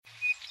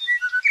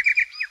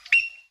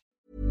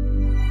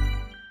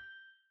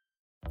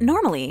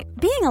Normally,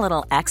 being a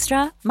little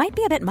extra might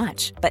be a bit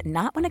much, but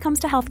not when it comes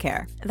to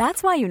healthcare.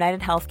 That's why United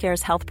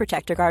Healthcare's Health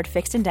Protector Guard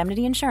fixed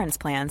indemnity insurance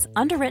plans,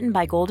 underwritten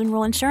by Golden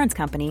Rule Insurance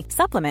Company,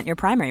 supplement your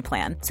primary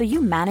plan so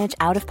you manage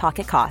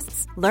out-of-pocket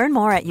costs. Learn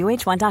more at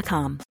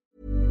uh1.com.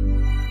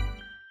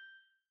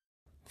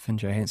 Finn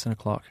Johansson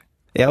o'clock.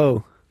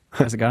 Yo.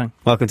 How's it going?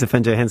 Welcome to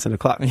Finn Johansson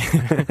o'clock. Oh,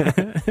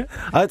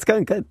 it's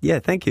going good. Yeah,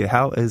 thank you.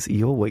 How is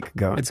your week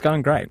going? It's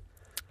going great.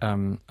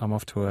 I'm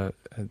off to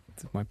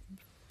my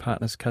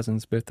partner's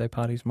cousin's birthday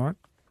party tomorrow.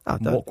 Oh,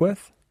 dope.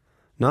 Walkworth.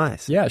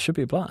 Nice. Yeah, it should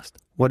be a blast.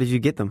 What did you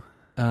get them?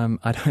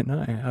 I don't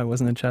know. I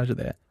wasn't in charge of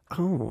that.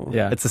 Oh,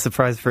 yeah. It's a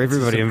surprise for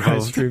everybody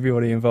involved. For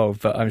everybody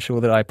involved, but I'm sure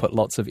that I put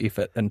lots of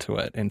effort into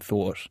it and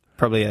thought.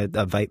 Probably a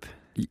vape.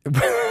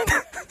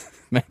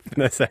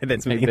 No, sorry,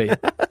 that's maybe.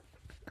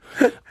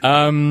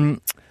 me.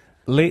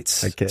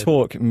 Let's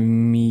talk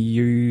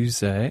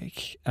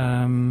music.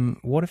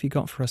 What have you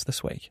got for us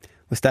this week?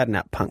 We're starting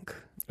out punk.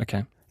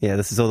 Okay. Yeah,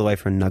 this is all the way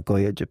from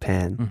Nagoya,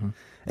 Japan. Mm-hmm.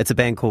 It's a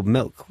band called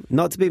Milk,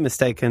 not to be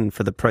mistaken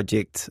for the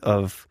project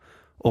of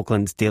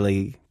Auckland's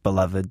dearly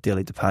beloved,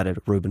 dearly departed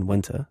Reuben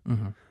Winter.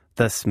 Mm-hmm.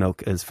 This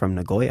Milk is from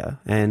Nagoya,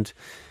 and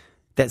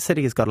that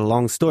city has got a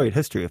long storied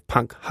history of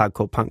punk,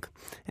 hardcore punk.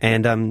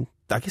 And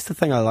I guess the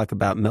thing I like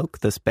about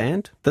Milk, this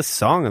band, this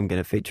song I'm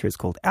going to feature is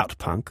called Out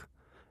Punk.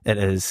 It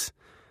is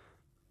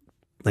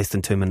less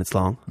than 2 minutes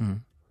long.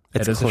 Mm.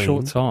 It's a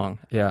short song,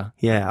 yeah.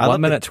 Yeah.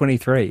 1 minute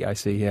 23, I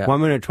see, yeah.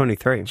 1 minute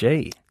 23.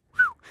 Gee.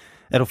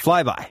 It'll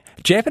fly by.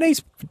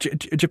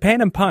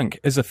 Japan and punk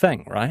is a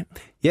thing, right?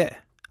 Yeah.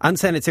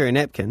 Unsanitary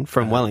Napkin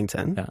from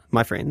Wellington, yeah.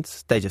 My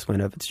friends, they just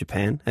went over to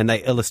Japan and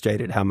they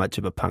illustrated how much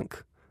of a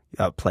punk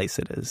place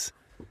it is.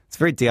 It's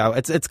very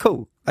DIY. It's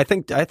cool. I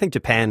think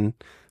Japan,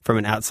 from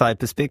an outside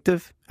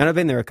perspective, and I've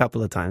been there a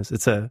couple of times,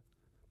 it's a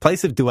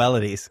place of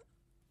dualities.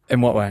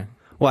 In what way?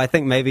 Well, I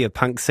think maybe a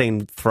punk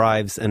scene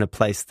thrives in a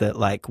place that,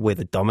 like, where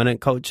the dominant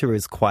culture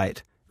is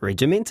quite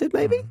regimented,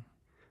 maybe?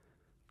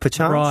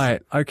 Perchance.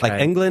 Right, okay.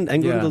 Like England a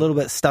little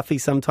bit stuffy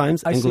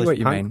sometimes. I English see what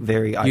you punk, mean.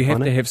 Very iconic. You have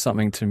to have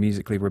something to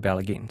musically rebel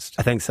against.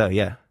 I think so,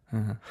 yeah.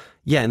 Uh-huh.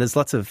 Yeah, and there's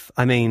lots of,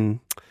 I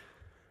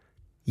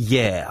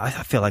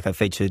feel like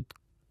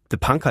the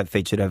punk I've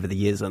featured over the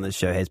years on this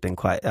show has been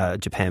quite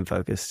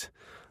Japan-focused.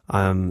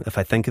 If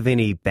I think of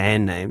any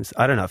band names,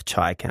 I don't know if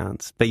Chai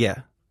counts, but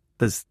yeah.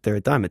 They're a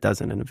dime a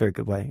dozen in a very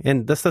good way.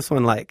 And this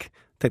one, like,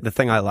 I think the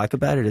thing I like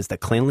about it is the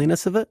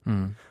cleanliness of it.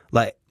 Mm.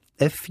 Like,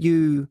 I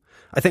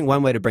think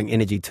one way to bring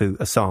energy to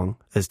a song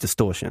is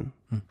distortion.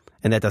 Mm.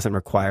 And that doesn't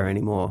require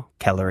any more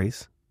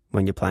calories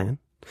when you're playing.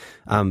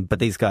 But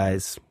these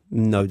guys,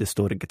 no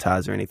distorted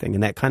guitars or anything.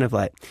 And that kind of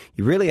like,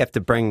 you really have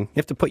to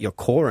put your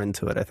core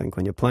into it, I think,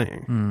 when you're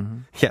playing.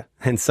 Mm. Yeah.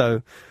 And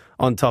so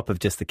on top of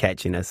just the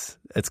catchiness,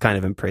 it's kind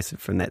of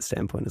impressive from that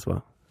standpoint as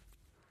well.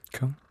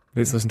 Cool.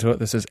 Let's listen to it.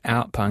 This is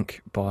Out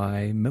Punk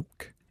by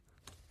Milk.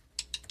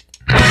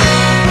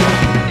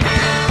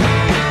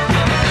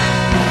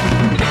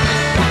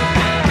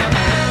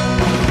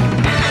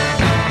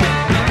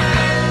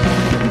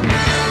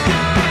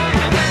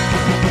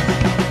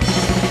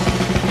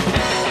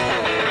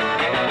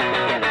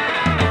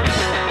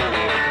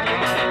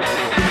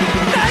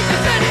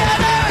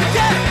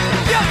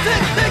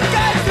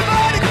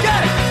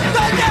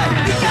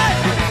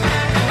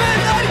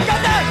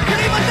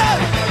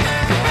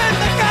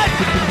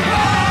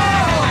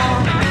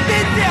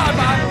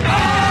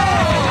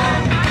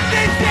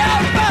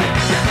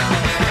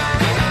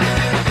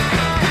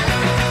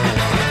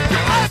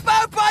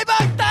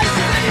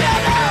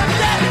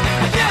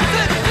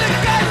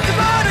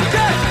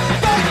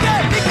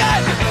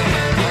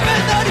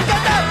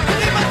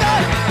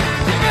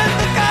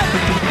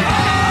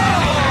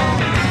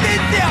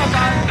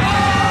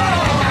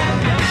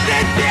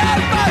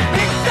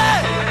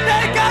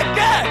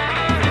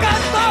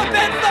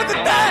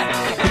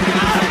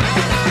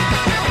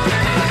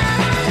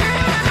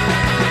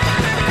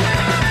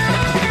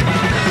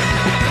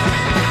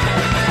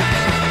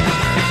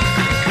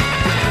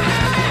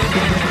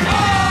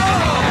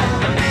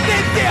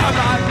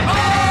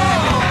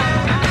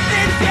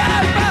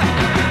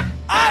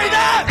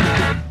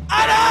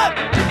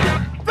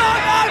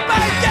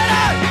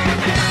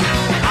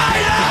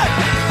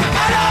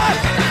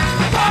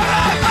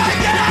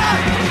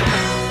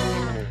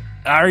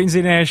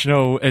 RNZ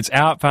National, it's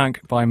Out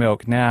Punk by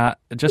Milk. Now,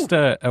 just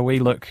a wee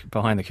look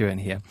behind the curtain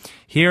here.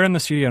 Here in the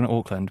studio in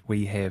Auckland,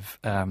 we have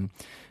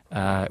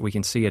we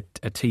can see a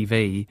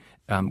TV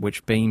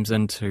which beams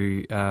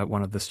into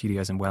one of the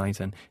studios in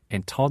Wellington,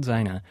 and Todd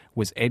Zahner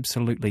was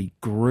absolutely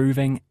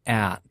grooving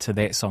out to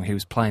that song. He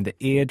was playing the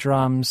air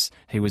drums,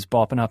 he was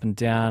bopping up and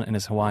down in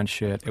his Hawaiian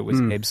shirt. It was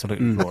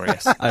absolutely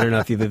glorious. I don't know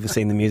if you've ever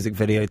seen the music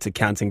video to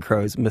Counting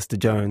Crows' Mr.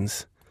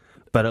 Jones,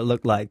 but it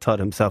looked like Todd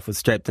himself was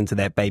strapped into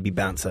that baby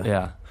bouncer.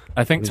 Yeah.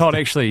 I think Todd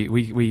actually,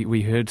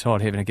 we heard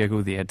Todd having a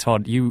giggle there.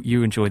 Todd,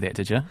 you enjoyed that,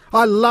 did you?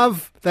 I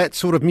love that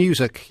sort of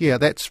music. Yeah,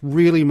 that's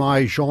really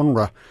my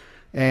genre.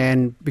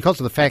 And because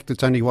of the fact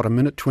it's only, 1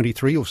 minute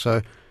 23 or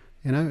so,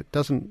 it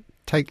doesn't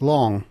take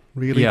long,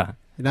 really. Yeah.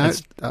 You know,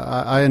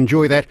 I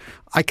enjoy that.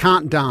 I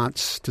can't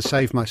dance to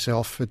save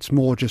myself. It's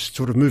more just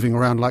sort of moving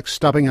around like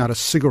stubbing out a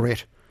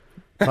cigarette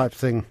type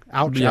thing,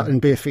 out in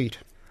bare feet.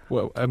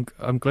 Well,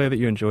 I'm glad that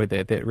you enjoyed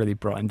that. That really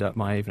brightened up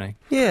my evening.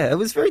 Yeah, it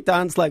was very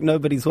dance like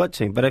nobody's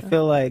watching, but I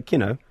feel like, you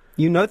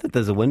know that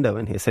there's a window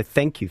in here, so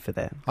thank you for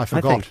that. I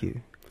forgot. Thank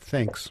you.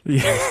 Thanks.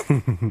 Yeah.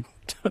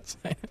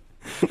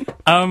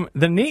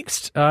 The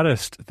next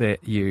artist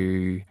that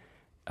you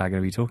are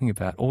going to be talking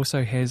about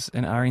also has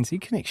an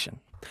RNZ connection.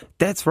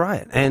 That's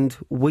right, and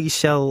we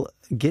shall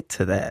get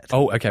to that.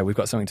 Oh, okay, we've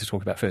got something to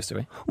talk about first, do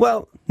we?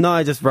 Well, no,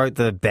 I just wrote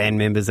the band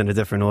members in a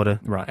different order.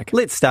 Right, okay.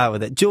 Let's start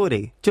with it.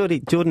 Jordan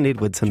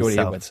Edwards himself. Jordan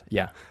Edwards,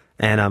 yeah.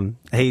 And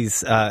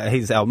he's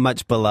our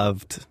much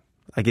beloved,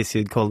 I guess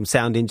you'd call him,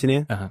 sound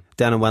engineer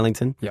down in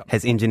Wellington. Yep.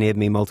 Has engineered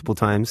me multiple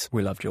times.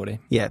 We love Geordie.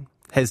 Yeah.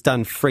 Has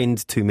done Friend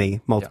to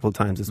me multiple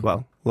times as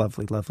well.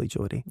 Lovely, lovely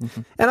Geordie.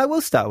 Mm-hmm. And I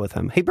will start with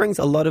him. He brings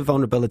a lot of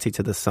vulnerability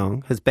to this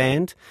song. His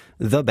band,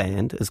 the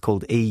band, is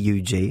called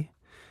E.U.G.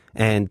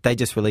 And they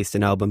just released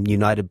an album,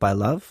 United by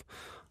Love.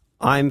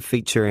 I'm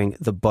featuring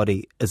The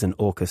Body is an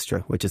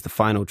Orchestra, which is the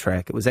final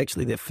track. It was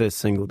actually their first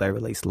single they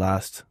released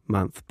last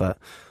month. But,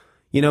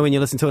 you know, when you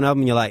listen to an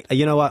album, you're like,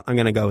 you know what? I'm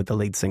going to go with the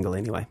lead single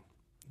anyway.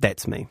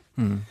 That's me.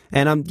 Mm.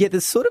 And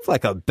there's sort of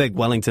like a big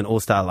Wellington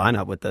all-star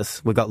lineup with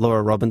this. We've got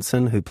Laura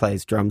Robinson, who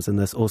plays drums in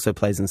this, also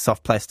plays in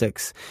Soft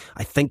Plastics.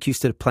 I think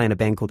used to play in a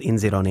band called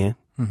NZ On Air.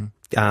 Mm-hmm.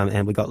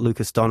 And we got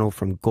Lucas Donnell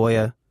from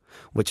Goya,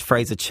 which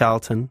Fraser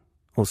Charlton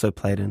also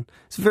played in.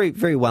 It's very,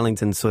 very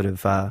Wellington sort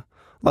of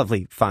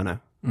lovely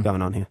whānau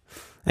going on here.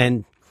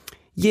 And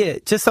yeah,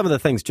 just some of the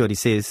things Geordie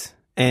says,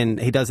 and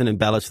he doesn't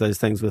embellish those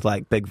things with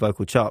like big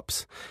vocal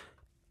chops.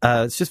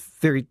 It's just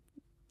very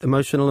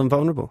emotional and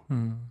vulnerable.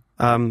 Mm.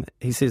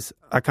 He says,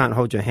 I can't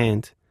hold your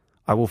hand.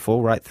 I will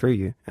fall right through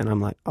you. And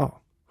I'm like, oh.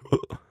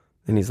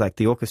 And he's like,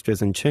 the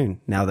orchestra's in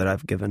tune now that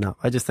I've given up.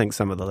 I just think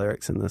some of the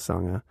lyrics in this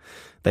song,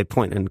 they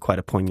point in quite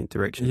a poignant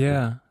direction.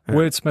 Yeah.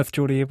 Wordsmith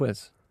Geordie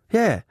Edwards.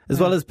 Yeah. As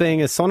well as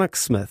being a sonic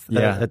smith,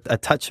 a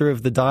toucher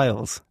of the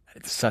dials.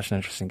 It's such an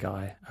interesting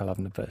guy. I love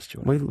him the best,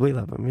 Geordie. We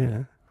love him,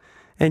 yeah.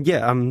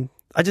 And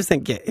I just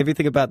think,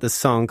 everything about this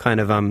song kind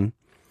of,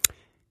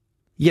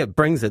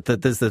 brings it.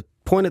 That there's the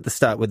point at the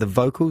start where the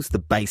vocals, the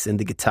bass, and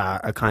the guitar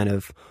are kind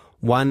of,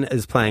 one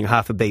is playing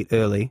half a beat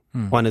early,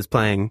 one is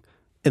playing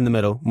in the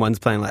middle, one's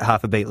playing like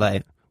half a beat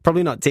late.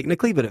 Probably not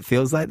technically, but it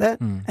feels like that.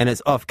 And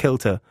it's off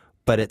kilter,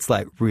 but it's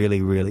like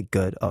really, really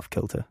good off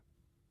kilter.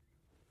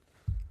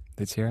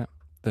 Let's hear it.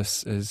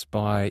 This is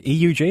by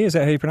E.U.G, is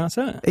that how you pronounce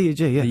it?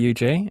 E.U.G, yeah.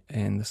 E.U.G,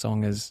 and the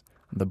song is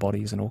The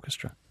Body is an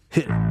Orchestra.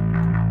 Hit it.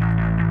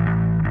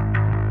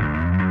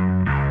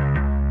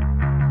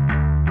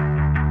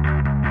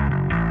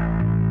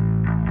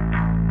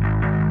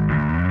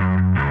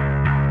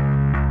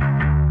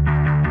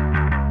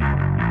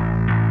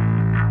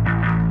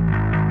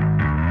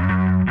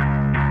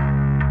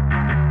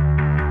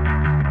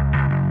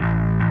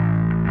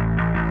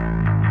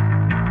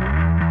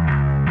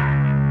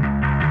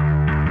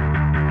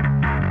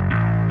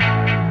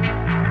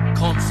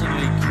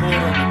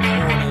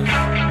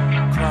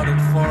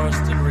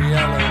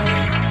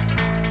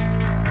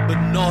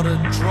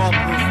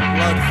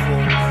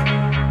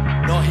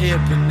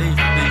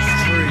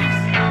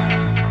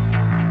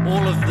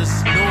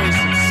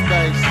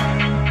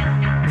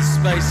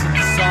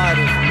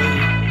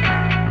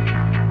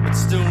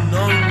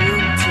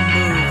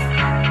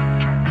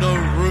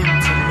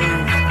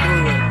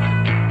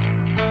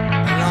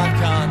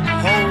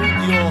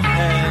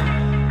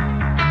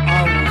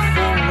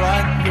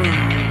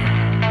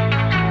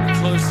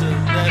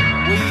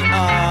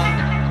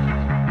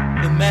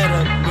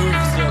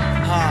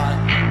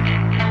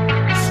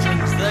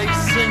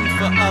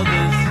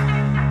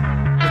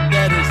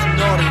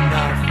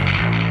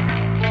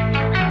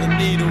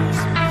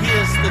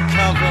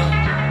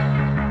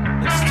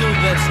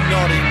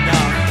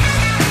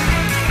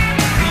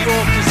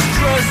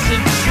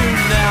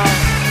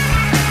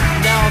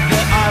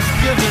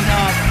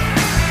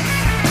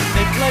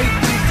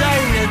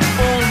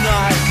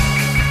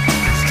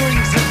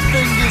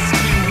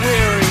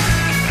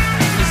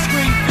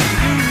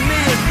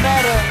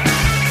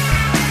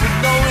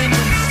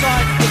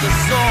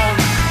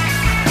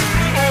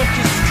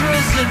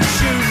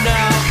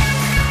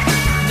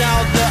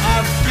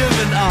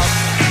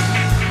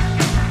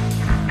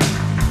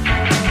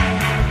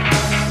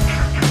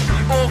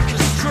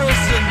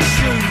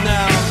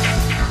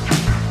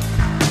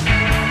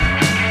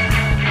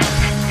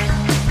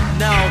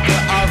 Now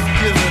that I've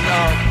given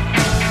up.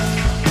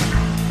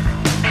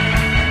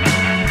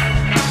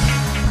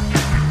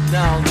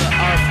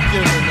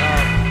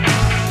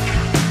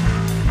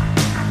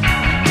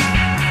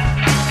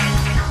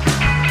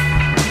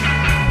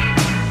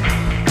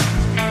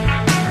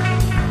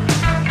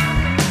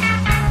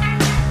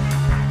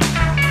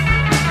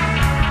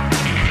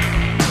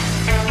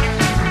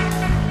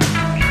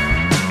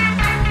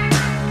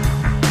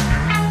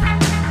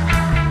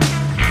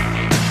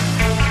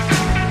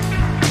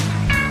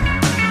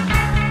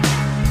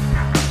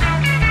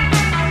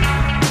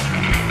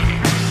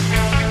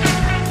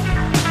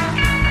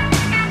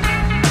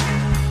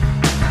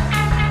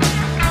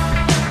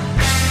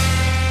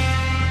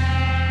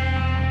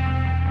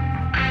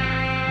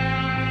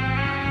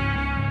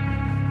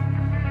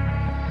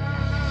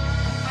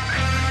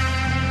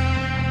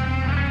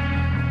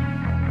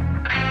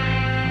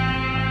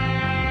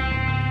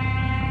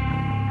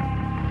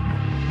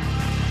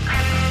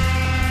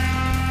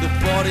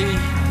 body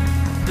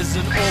is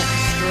an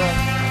orchestra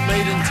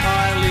made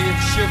entirely of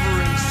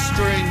shivering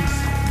strings.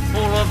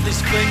 All of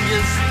these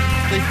fingers,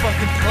 they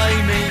fucking play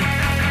me.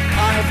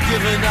 I have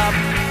given up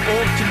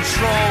all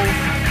control.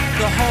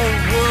 The whole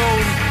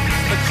world,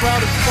 a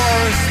crowded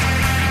forest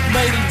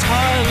made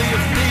entirely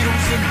of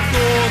needles and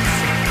thorns.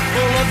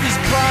 All of these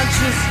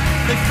branches,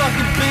 they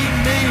fucking beat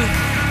me.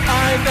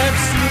 I have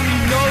absolutely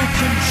no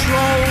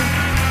control.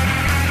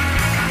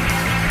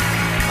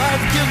 I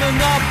have given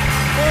up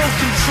all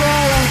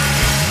control.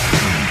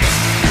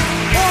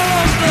 All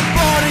of the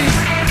bodies,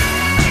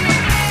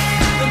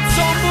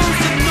 ensembles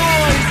and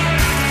noise,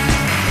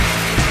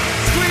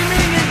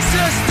 screaming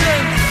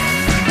existence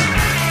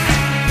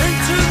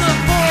into the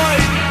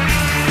void.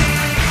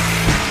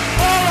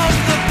 All of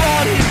the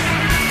bodies,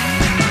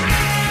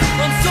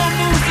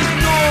 ensembles and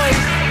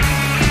noise,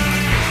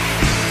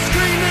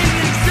 screaming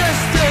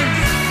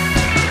existence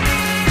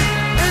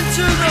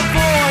into the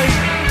void.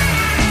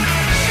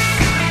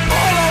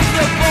 All of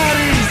the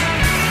bodies,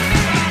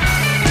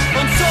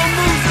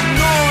 ensembles and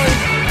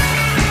noise,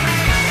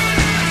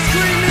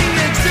 screaming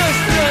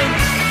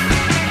existence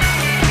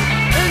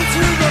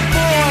into the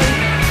void.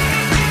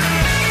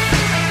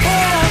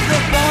 All of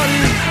the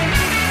bodies,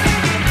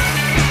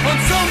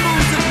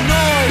 ensembles of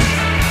noise,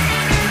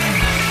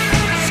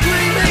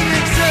 screaming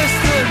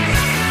existence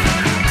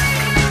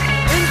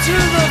into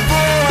the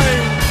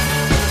void.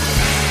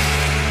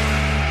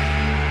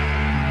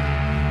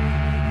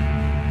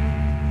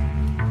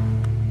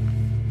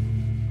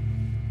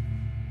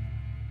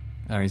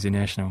 R&Z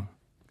National.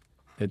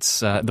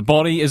 It's The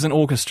Body is an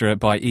Orchestra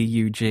by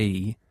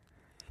E.U.G.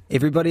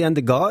 Everybody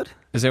under God?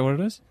 Is that what it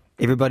is?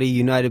 Everybody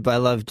united by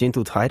love,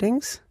 gentle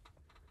tidings?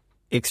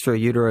 Extra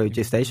utero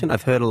gestation?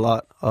 I've heard a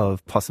lot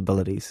of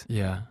possibilities.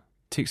 Yeah.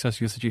 Text us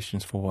your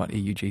suggestions for what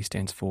E.U.G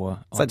stands for.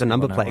 It's like the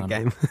number plate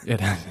game.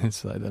 It is.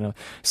 It's like the number.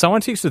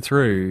 Someone texted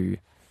through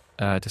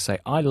to say,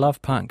 I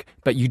love punk,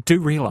 but you do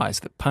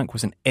realise that punk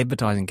was an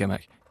advertising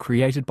gimmick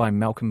created by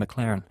Malcolm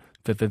McLaren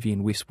for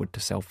Vivienne Westwood to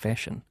sell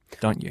fashion,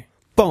 don't you?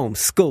 Boom,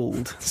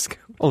 schooled.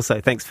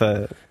 Also, thanks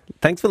for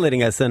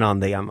letting us in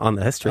on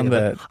the history of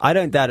it. I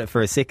don't doubt it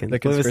for a second. The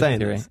We were conspiracy saying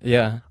theory. this.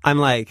 Yeah. I'm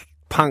like,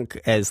 punk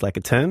as like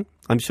a term,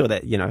 I'm sure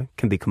that,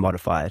 can be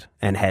commodified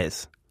and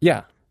has.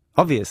 Yeah.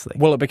 Obviously.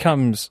 Well, it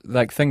becomes,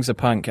 like, things are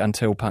punk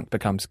until punk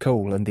becomes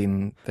cool, and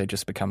then they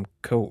just become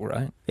cool,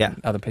 right? Yeah.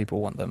 Other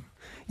people want them.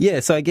 Yeah,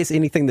 so I guess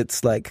anything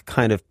that's like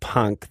kind of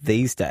punk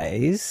these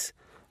days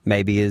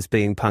maybe is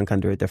being punk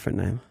under a different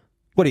name.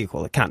 What do you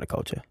call it?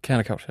 Counterculture.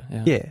 Counterculture,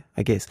 yeah. Yeah,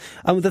 I guess.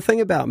 The thing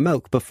about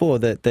Milk before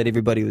that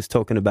everybody was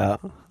talking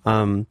about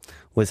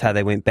was how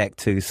they went back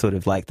to sort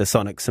of like the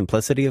sonic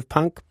simplicity of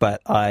punk.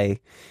 But it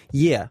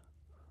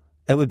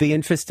would be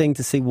interesting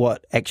to see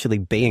what actually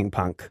being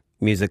punk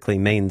musically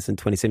means in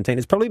 2017.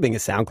 It's probably being a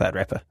SoundCloud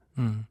rapper,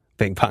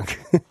 being punk.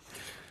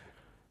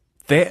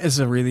 That is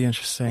a really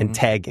interesting... And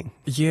tagging.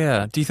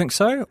 Yeah. Do you think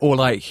so? Or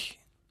like...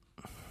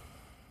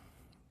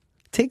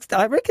 Text.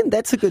 I reckon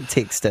that's a good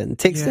text in.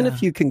 Text in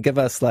if you can give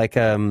us like...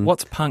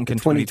 what's punk in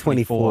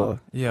 2024?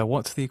 Yeah,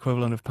 what's the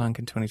equivalent of punk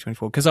in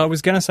 2024? Because I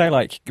was going to say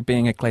like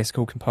being a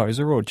classical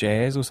composer or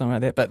jazz or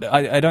something like that, but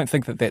I don't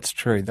think that that's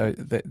true, though.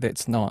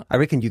 That's not. I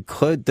reckon you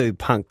could do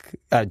punk,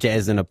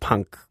 jazz in a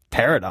punk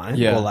paradigm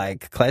or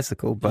like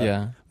classical,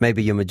 but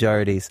maybe your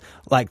majorities.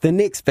 Like the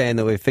next band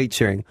that we're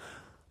featuring,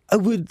 I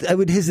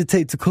would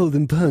hesitate to call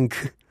them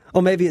punk.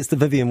 Or maybe it's the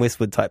Vivienne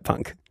Westwood type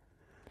punk.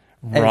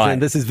 Right.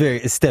 And this is very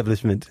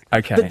establishment.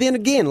 Okay. But then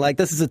again, like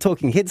this is a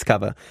Talking Heads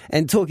cover.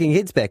 And Talking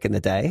Heads back in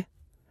the day,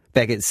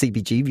 back at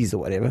CBGB's or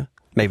whatever,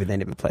 maybe they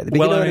never played it. But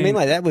you know what I mean?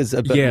 Like that was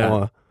a bit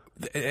more...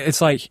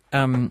 It's like,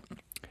 can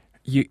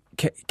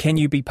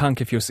you be punk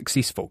if you're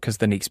successful? Because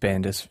the next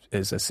band is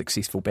a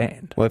successful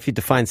band. Well, if you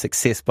define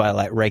success by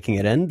like raking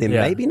it in, then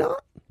maybe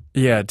not.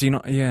 Yeah, do you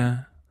not?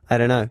 Yeah. I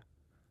don't know.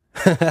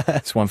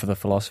 It's one for the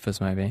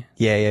philosophers, maybe.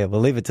 Yeah, we'll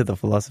leave it to the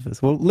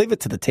philosophers. We'll leave it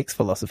to the text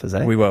philosophers,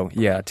 eh? We will,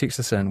 yeah. Text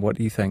us in. What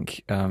do you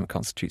think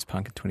constitutes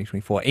punk in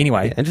 2024?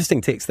 Anyway.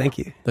 Interesting text, thank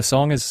you. The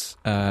song is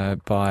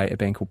by a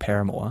band called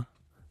Paramore,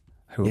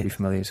 who will be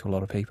familiar to a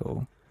lot of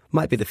people.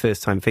 Might be the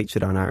first time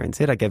featured on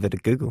RNZ. I gave it a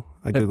Google.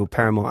 I Googled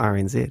Paramore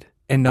RNZ.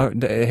 And no,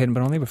 it hadn't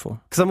been on there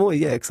before? Because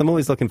I'm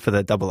always looking for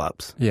the double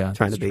ups. Yeah.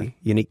 Trying to be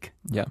unique.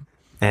 Yeah.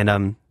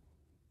 And,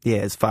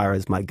 as far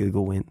as my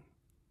Google went.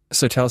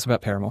 So tell us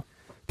about Paramore.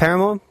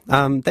 Paramore,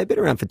 they've been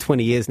around for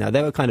 20 years now.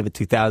 They were kind of a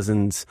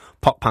 2000s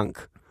pop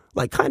punk.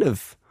 Like kind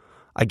of,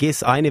 I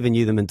guess I never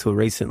knew them until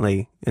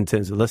recently in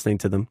terms of listening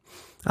to them.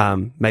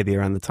 Maybe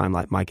around the time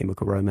like My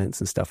Chemical Romance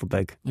and stuff were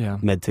big. Yeah.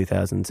 Mid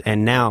 2000s.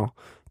 And now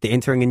they're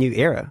entering a new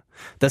era.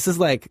 This is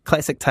like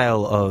classic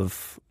tale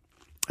of,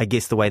 I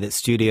guess, the way that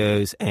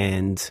studios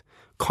and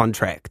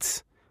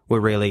contracts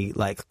were really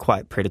like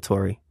quite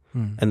predatory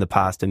in the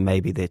past, and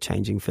maybe they're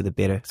changing for the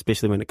better,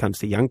 especially when it comes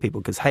to young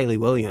people, because Hayley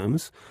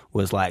Williams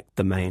was like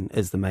the main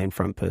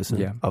front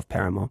person of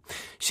Paramore.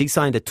 She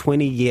signed a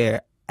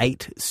 20-year,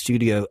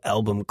 8-studio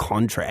album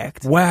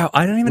contract. Wow,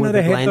 I don't even know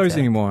they had those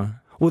anymore.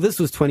 Well, this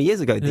was 20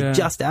 years ago. They're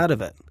just out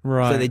of it.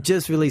 Right. So they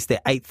just released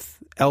their 8th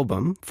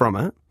album from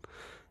it,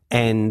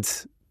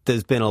 And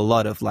there's been a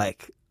lot of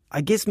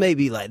I guess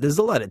maybe there's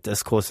a lot of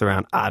discourse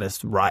around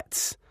artist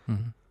rights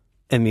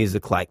in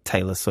music, like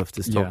Taylor Swift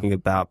is talking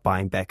about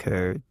buying back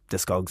her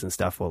discogs and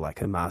stuff, or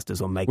her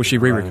masters, or making. Well, she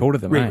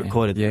re-recorded them.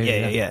 Re-recorded them.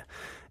 Yeah.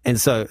 And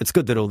so it's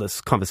good that all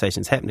this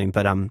conversation's happening.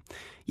 But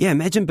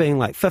imagine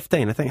being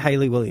 15. I think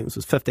Hayley Williams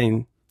was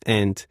 15,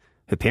 and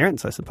her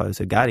parents, I suppose,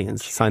 her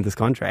guardians, signed this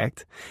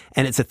contract,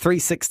 and it's a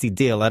 360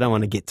 deal. I don't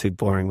want to get too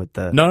boring with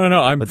the No.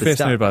 I'm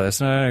fascinated by this.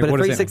 No, but what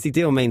a 360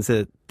 deal means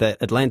that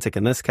Atlantic,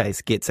 in this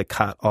case, gets a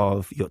cut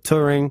of your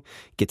touring,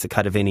 gets a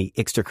cut of any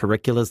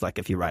extracurriculars, like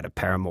if you write a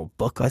Paramore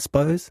book, I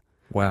suppose.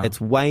 Wow.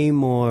 It's way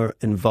more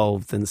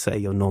involved than, say,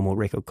 your normal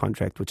record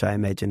contract, which I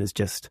imagine is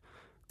just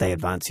they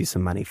advance you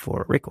some money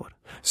for a record.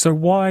 So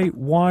why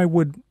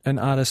would an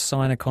artist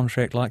sign a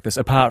contract like this,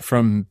 apart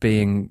from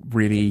being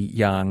really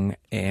young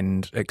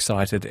and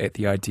excited at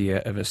the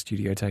idea of a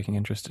studio taking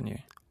interest in you?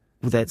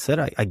 Well, that's it,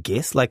 I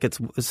guess. It's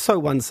so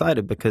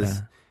one-sided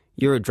because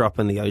you're a drop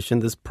in the ocean.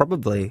 There's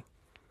probably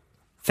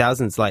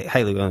thousands, like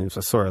Hayley Williams.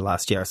 I saw her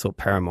last year. I saw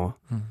Paramore,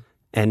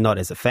 and not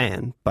as a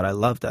fan, but I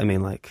loved it. I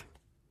mean,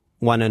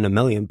 1 in a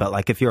million,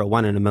 but if you're a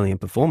 1 in a million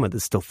performer,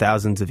 there's still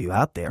thousands of you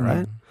out there,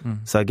 right?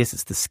 So I guess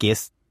it's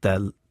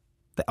the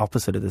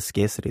opposite of the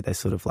scarcity. They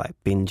sort of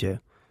bend you,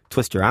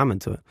 twist your arm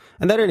into it,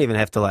 and they don't even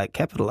have to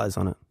capitalize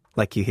on it.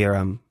 You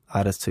hear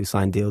artists who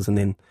sign deals and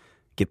then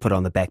get put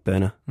on the back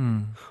burner.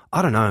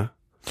 I don't know.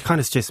 Kind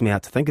of stressed me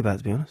out to think about,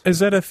 to be honest. Is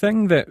that a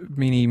thing that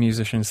many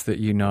musicians that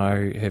you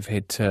know have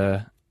had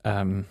to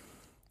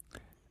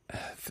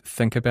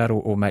think about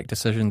or make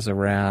decisions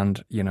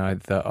around?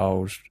 The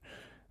old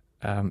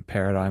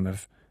paradigm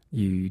of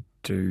you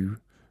do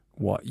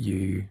what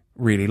you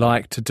really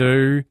like to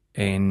do,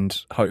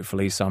 and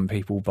hopefully some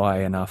people buy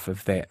enough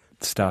of that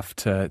stuff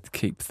to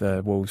keep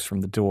the wolves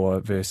from the door,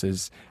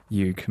 versus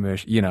you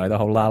the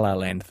whole La La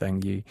Land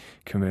thing, you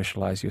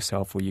commercialize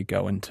yourself, or you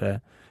go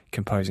into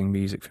composing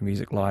music for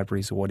music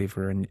libraries or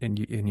whatever, and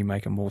you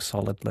make a more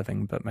solid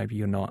living, but maybe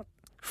you're not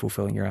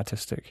fulfilling your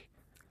artistic.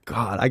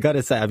 God, I got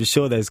to say, I'm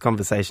sure those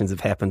conversations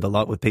have happened a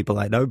lot with people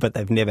I know, but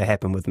they've never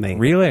happened with me.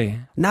 Really?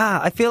 Nah,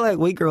 I feel like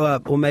we grew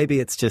up, or maybe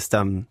it's just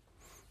an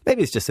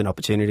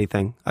opportunity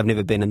thing. I've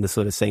never been in the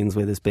sort of scenes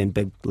where there's been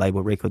big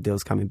label record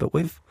deals coming, but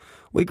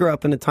we grew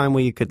up in a time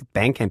where you could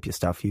Bandcamp your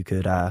stuff. You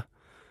could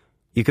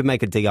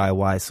make a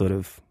DIY sort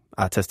of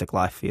artistic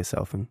life for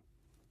yourself, and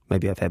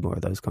maybe I've had more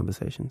of those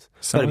conversations.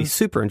 So it'd be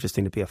super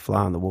interesting to be a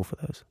fly on the wall for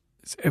those.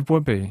 It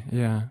would be,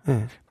 yeah.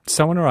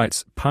 Someone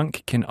writes,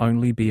 punk can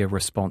only be a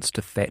response to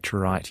the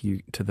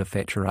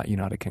Thatcherite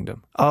United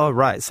Kingdom. Oh,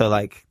 right. So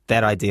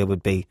that idea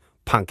would be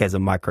punk as a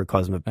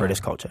microcosm of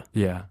British culture.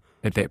 Yeah,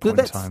 at that point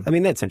in time. I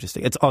mean, that's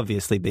interesting. It's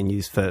obviously been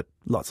used for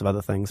lots of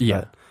other things. Yeah.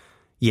 But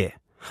yeah.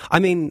 I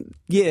mean,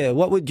 yeah,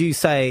 what would you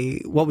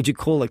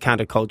call a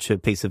counterculture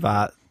piece of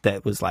art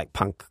that was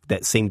punk,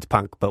 that seemed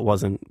punk but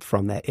wasn't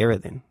from that era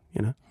then,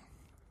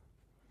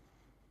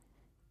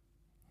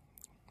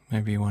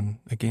 Maybe one,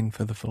 again,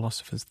 for the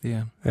philosophers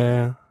there.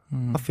 Yeah,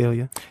 I feel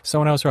you.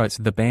 Someone else writes,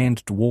 the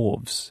band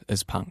Dwarves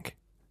is punk.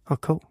 Oh,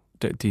 cool.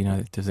 Do you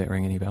know, does that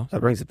ring any bells?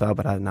 It rings a bell,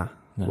 but I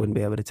wouldn't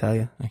be able to tell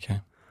you.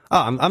 Okay.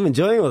 Oh, I'm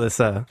enjoying all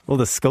this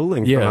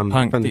schooling from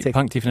the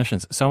punk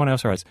definitions. Someone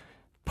else writes,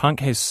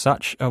 punk has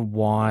such a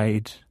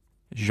wide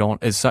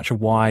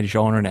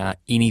genre now,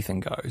 anything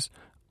goes.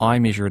 I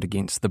measure it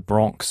against the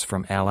Bronx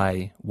from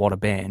LA. What a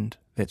band.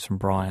 That's from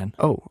Brian.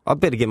 Oh, I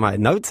better get my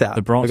notes out.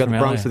 The Bronx. We got from the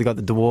Bronx, LA. we got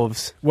the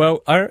Dwarves.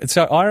 Well, I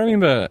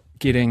remember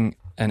getting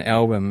an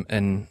album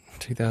in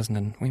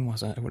 2000. When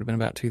was it? It would have been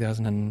about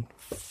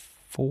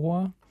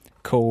 2004,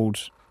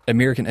 called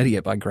American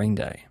Idiot by Green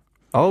Day.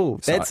 Oh,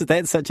 that's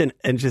such an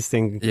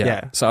interesting.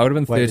 Yeah. So I would have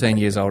been 13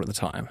 years old at the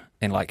time,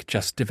 and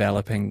just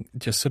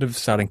sort of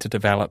starting to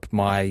develop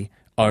my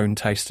own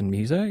taste in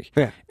music.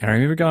 Yeah. And I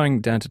remember going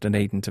down to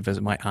Dunedin to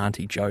visit my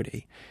auntie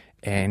Jodie,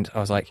 and I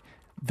was like,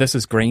 this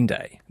is Green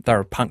Day. They're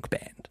a punk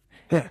band.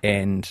 Yeah.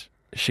 And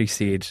she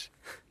said,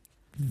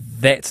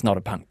 that's not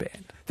a punk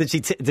band. Did she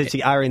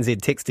RNZ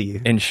text to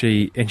you? And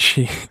she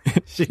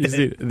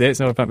said, that's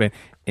not a punk band.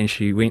 And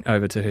she went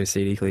over to her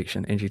CD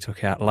collection and she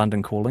took out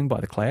London Calling by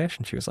The Clash,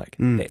 and she was like,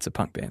 that's a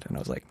punk band. And I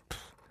was like,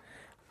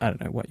 I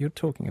don't know what you're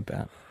talking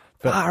about.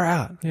 But, far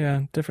out.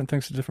 Yeah, different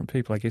things to different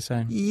people, I guess.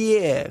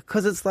 Yeah,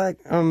 because it's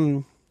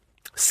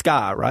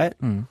ska, right?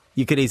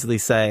 You could easily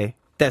say,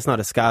 that's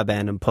not a ska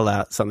band, and pull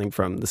out something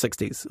from the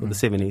 60s or the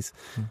 70s.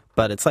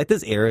 But it's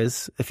there's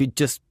eras. If you're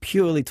just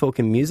purely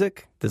talking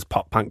music, there's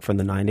pop punk from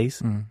the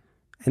 90s.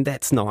 And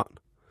that's not.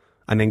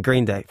 I mean,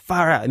 Green Day,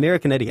 far out.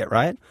 American Idiot,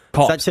 right?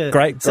 Pop, such a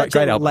great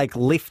album.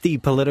 Lefty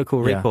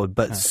political record,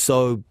 but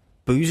so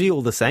bougie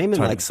all the same, and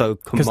totally. So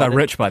because they're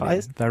rich by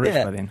then.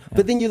 Yeah.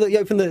 But then you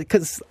open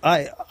because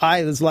I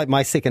was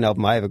my second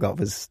album I ever got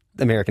was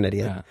American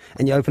Idiot,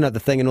 and you open up the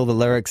thing and all the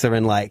lyrics are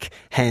in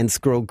hand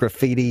scrawled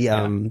graffiti.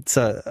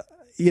 So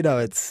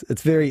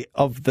it's very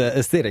of the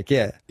aesthetic,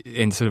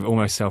 and sort of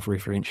almost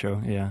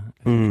self-referential. Yeah,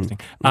 interesting.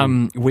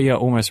 We are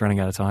almost running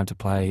out of time to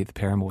play the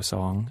Paramore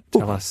song.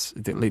 Tell us,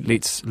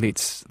 let's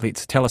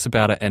tell us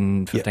about it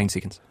in 15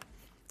 seconds.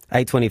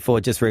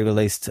 A24 just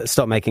re-released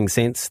Stop Making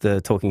Sense, the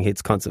Talking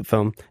Heads concert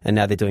film, and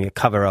now they're doing a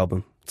cover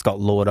album. It's got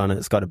Lord on it.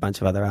 It's got a bunch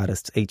of other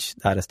artists, each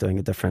artist doing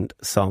a different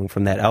song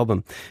from that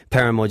album.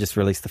 Paramore just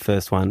released the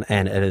first one,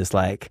 and it is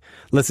like,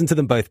 listen to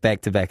them both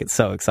back to back. It's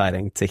so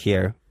exciting to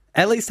hear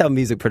at least how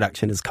music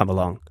production has come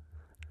along.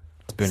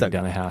 It's Burning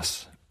Down a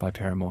House by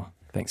Paramore.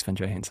 Thanks, Finn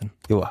Johansson.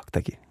 You're welcome.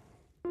 Thank you.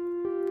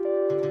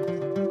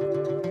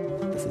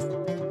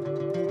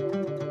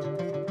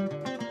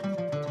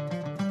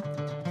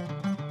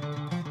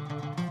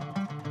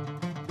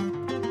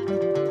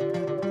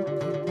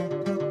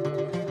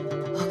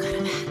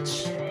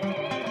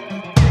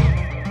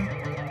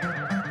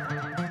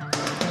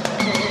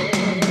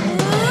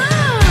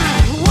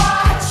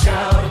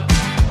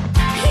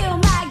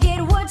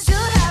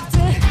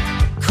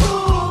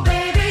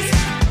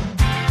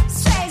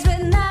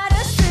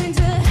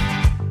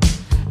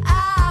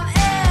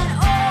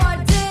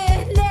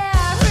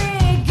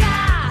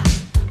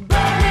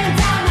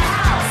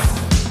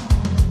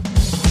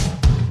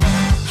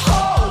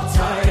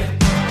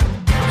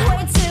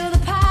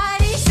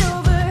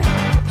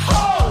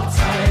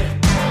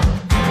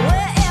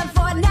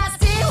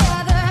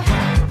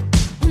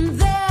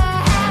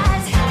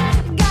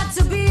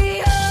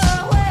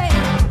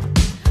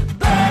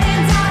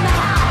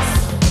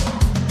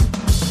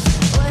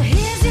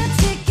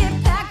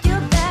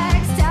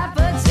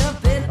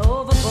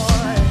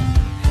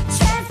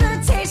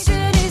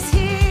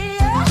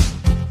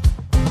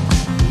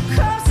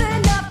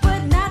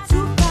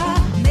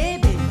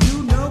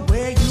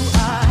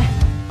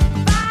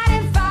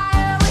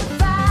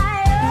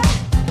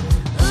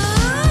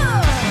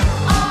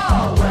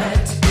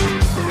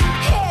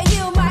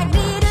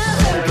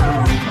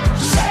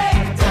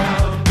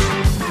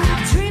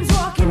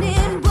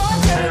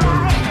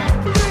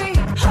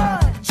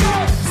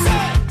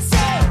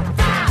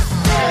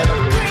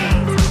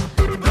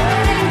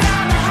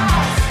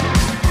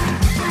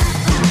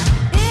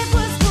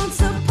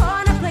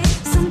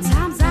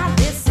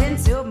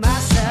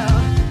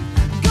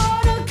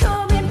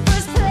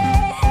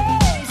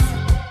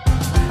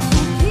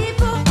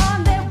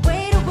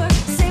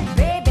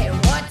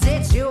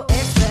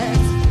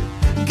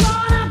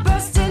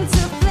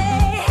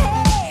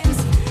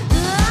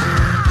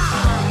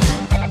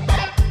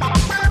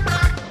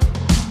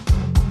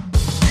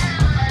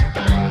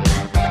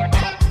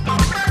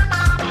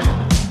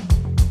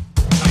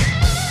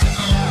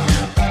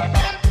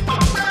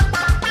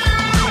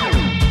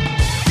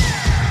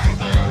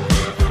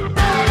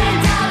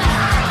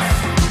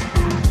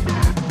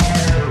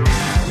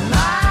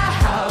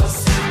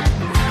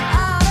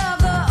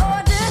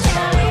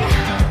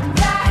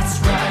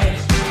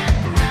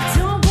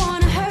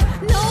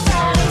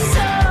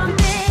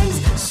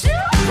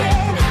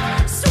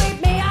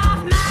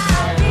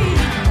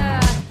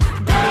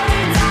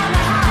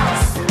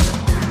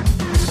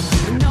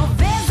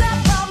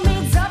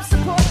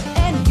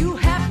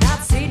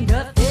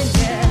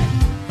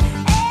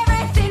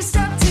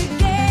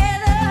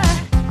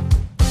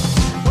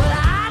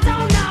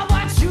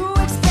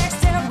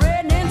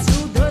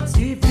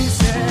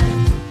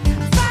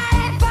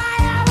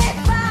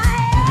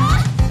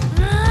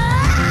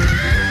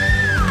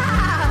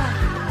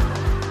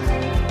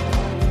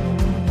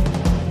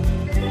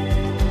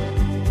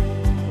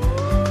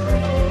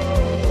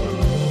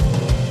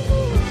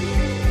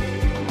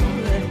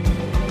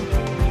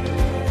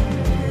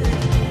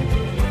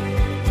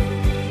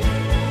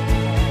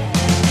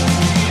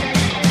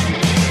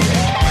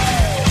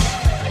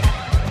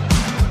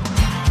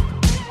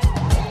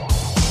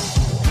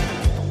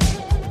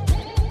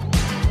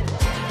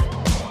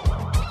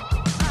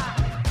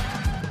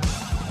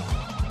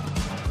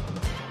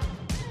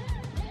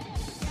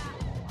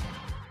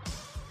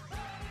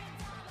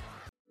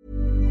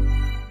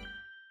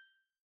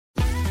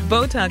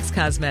 Botox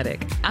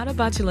Cosmetic, out of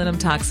botulinum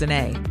toxin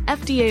A,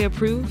 FDA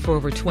approved for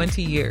over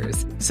 20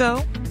 years.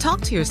 So, talk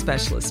to your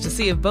specialist to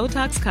see if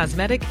Botox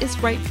Cosmetic is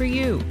right for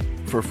you.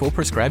 For full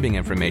prescribing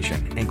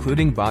information,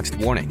 including boxed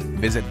warning,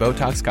 visit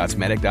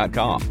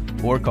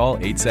BotoxCosmetic.com or call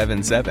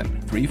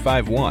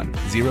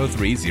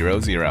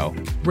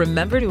 877-351-0300.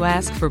 Remember to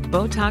ask for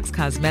Botox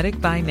Cosmetic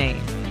by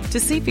name. To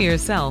see for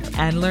yourself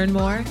and learn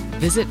more,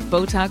 visit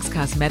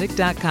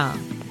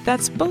BotoxCosmetic.com.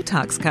 That's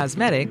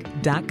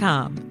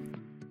BotoxCosmetic.com.